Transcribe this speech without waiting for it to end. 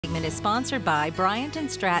Segment is sponsored by Bryant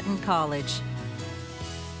Stratton College.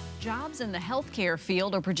 Jobs in the healthcare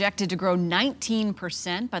field are projected to grow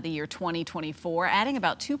 19% by the year 2024, adding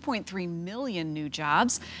about 2.3 million new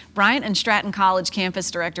jobs. Bryant Stratton College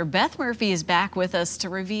Campus Director Beth Murphy is back with us to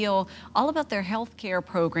reveal all about their healthcare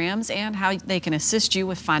programs and how they can assist you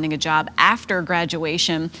with finding a job after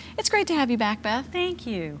graduation. It's great to have you back, Beth. Thank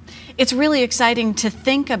you. It's really exciting to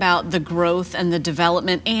think about the growth and the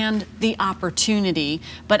development and the opportunity,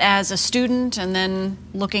 but as a student and then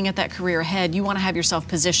looking at that career ahead, you want to have yourself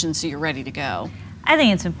positioned so you're ready to go. I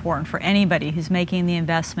think it's important for anybody who's making the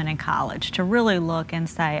investment in college to really look and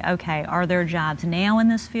say, okay, are there jobs now in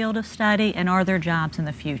this field of study and are there jobs in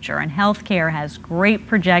the future? And healthcare has great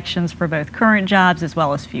projections for both current jobs as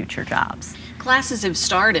well as future jobs. Classes have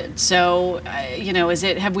started, so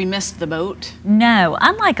have we missed the boat? No,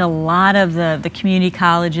 unlike a lot of the community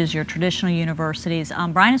colleges, your traditional universities,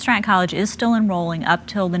 Bryant Stratton College is still enrolling up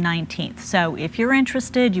till the 19th. So if you're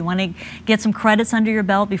interested, you want to get some credits under your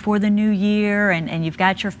belt before the new year and you've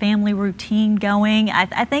got your family routine going,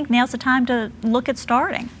 I think now's the time to look at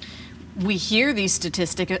starting. We hear these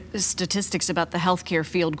statistics about the healthcare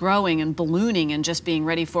field growing and ballooning and just being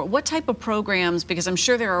ready for it. What type of programs, because I'm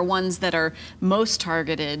sure there are ones that are most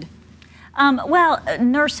targeted?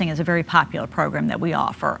 Nursing is a very popular program that we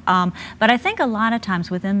offer, but I think a lot of times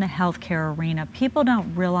within the healthcare arena, people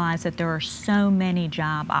don't realize that there are so many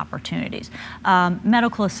job opportunities.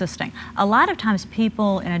 Medical assisting. A lot of times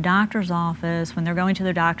people in a doctor's office, when they're going to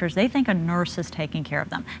their doctors, they think a nurse is taking care of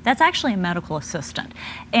them. That's actually a medical assistant,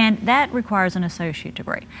 and that requires an associate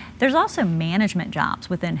degree. There's also management jobs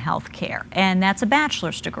within healthcare, and that's a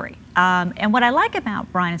bachelor's degree. And what I like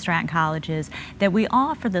about Bryant Stratton College is that we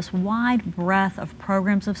offer this wide breadth of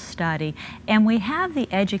programs of study, and we have the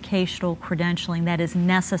educational credentialing that is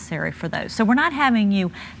necessary for those. So we're not having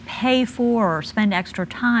you pay for or spend extra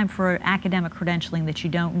time for academic credentialing that you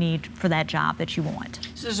don't need for that job that you want.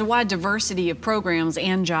 So there's a wide diversity of programs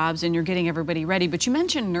and jobs, and you're getting everybody ready. But you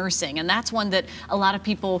mentioned nursing, and that's one that a lot of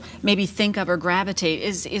people maybe think of or gravitate.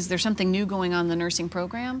 Is there something new going on in the nursing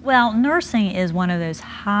program? Well, nursing is one of those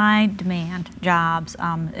high demand jobs,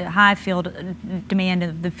 high field demand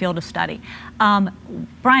in the field of study.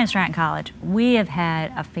 Bryant Stratton College, we have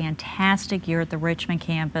had a fantastic year at the Richmond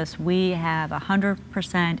campus. We have 100%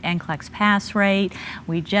 NCLEX pass rate.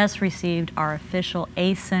 We just received our official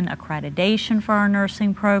ASIN accreditation for our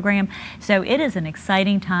nursing program. So it is an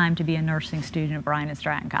exciting time to be a nursing student at Bryant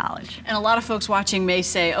Stratton College. And a lot of folks watching may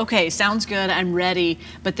say, okay, sounds good, I'm ready,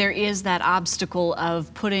 but there is that obstacle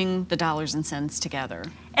of putting the dollars and cents together.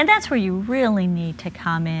 And that's where you really need to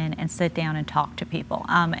come in and sit down and talk to people.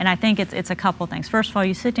 And I think it's a couple things. First of all,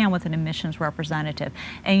 you sit down with an admissions representative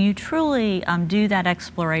and you truly do that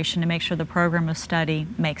exploration to make sure the program of study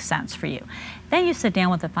makes sense for you. Then you sit down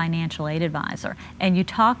with a financial aid advisor and you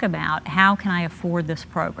talk about how can I afford this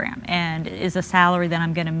program, and is the salary that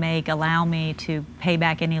I'm going to make allow me to pay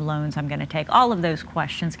back any loans I'm going to take. All of those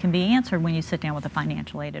questions can be answered when you sit down with a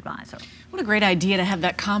financial aid advisor. What a great idea to have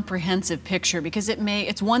that comprehensive picture, because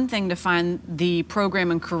it's one thing to find the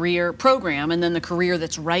program and then the career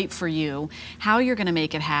that's right for you, how you're going to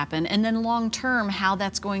make it happen, and then long term how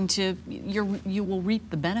that's going to, you will reap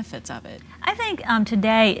the benefits of it. I think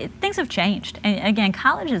today things have changed. And again,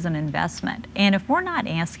 college is an investment. And if we're not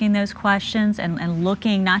asking those questions and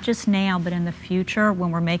looking not just now but in the future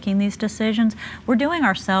when we're making these decisions, we're doing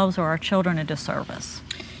ourselves or our children a disservice.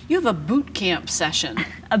 You have a boot camp session.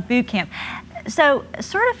 A boot camp. So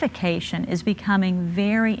certification is becoming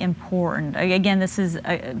very important. Again, this is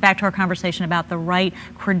back to our conversation about the right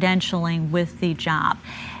credentialing with the job.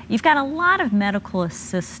 You've got a lot of medical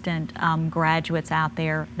assistant graduates out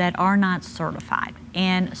there that are not certified,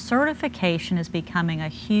 and certification is becoming a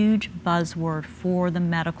huge buzzword for the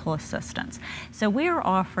medical assistants. So we are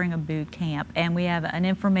offering a boot camp, and we have an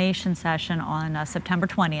information session on September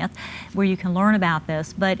 20th where you can learn about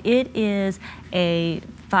this, but it is a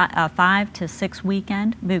 5 to 6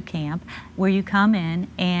 weekend boot camp where you come in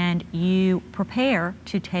and you prepare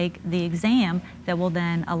to take the exam that will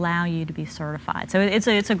then allow you to be certified. So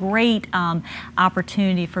it's a great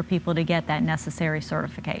opportunity for people to get that necessary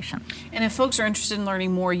certification. And if folks are interested in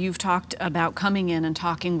learning more, you've talked about coming in and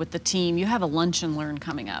talking with the team. You have a Lunch and Learn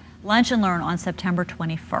coming up. Lunch and Learn on September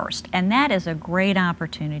 21st, and that is a great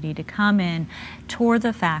opportunity to come in, tour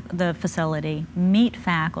the facility, meet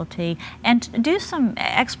faculty, and do some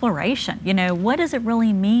exploration. What does it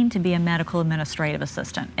really mean to be a medical administrative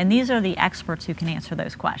assistant? And these are the experts who can answer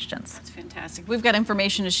those questions. That's fantastic. We've got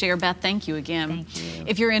information to share. Beth, thank you again. Thank you.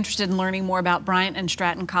 If you're interested in learning more about Bryant and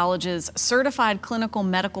Stratton College's Certified Clinical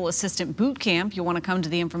Medical Assistant Boot Camp, you'll want to come to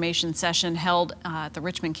the information session held at the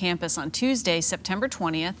Richmond campus on Tuesday, September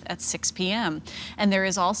 20th at 6 p.m. And there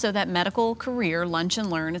is also that medical career lunch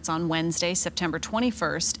and learn. It's on Wednesday, September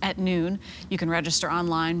 21st at noon. You can register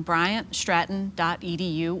online,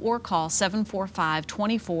 bryantstratton.edu, or call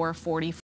 745-2444.